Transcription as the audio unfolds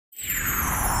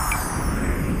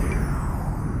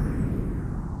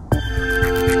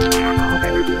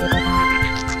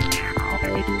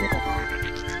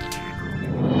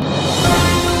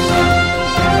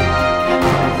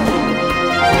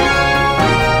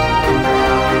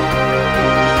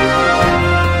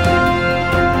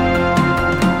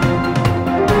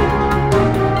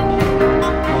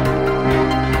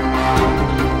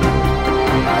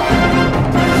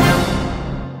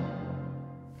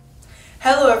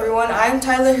everyone, I'm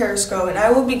Tyler Harrisco and I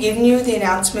will be giving you the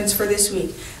announcements for this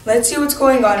week. Let's see what's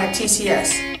going on at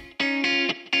TCS.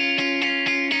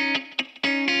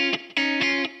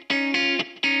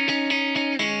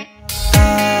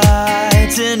 I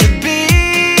tend to be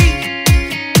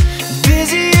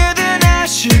busier than I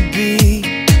should be,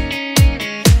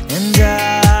 and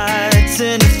I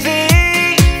tend to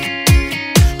think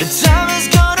the time is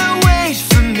gonna wait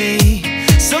for me.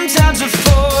 Sometimes I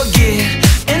forget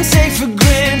and take for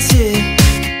granted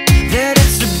that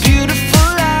it's a beautiful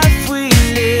life we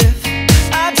live.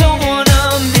 I don't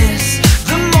wanna miss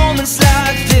the moments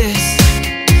like this.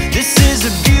 This is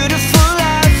a beautiful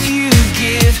life you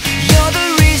give. You're the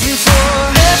reason for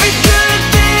every good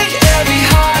thing, every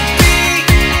heartbeat,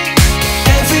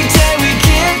 every day we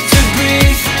get to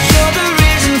breathe. You're the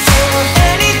reason for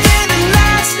anything that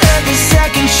lasts, every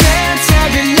second chance,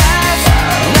 every life.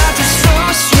 Life is so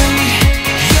sweet.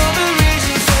 You're the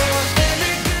reason for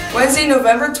every Wednesday,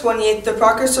 November 20th, the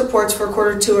progress reports for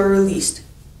Quarter 2 are released.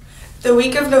 The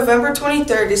week of November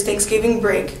 23rd is Thanksgiving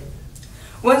break.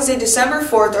 Wednesday, December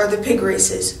 4th are the pig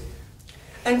races.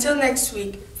 Until next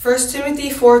week, 1 Timothy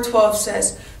 4:12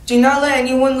 says, "Do not let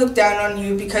anyone look down on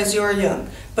you because you are young,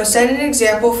 but set an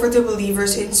example for the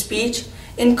believers in speech,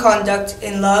 in conduct,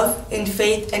 in love, in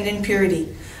faith, and in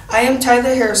purity." I am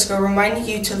Tyler Harrisco, reminding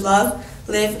you to love,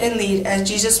 live, and lead as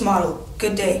Jesus modeled.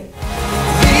 Good day.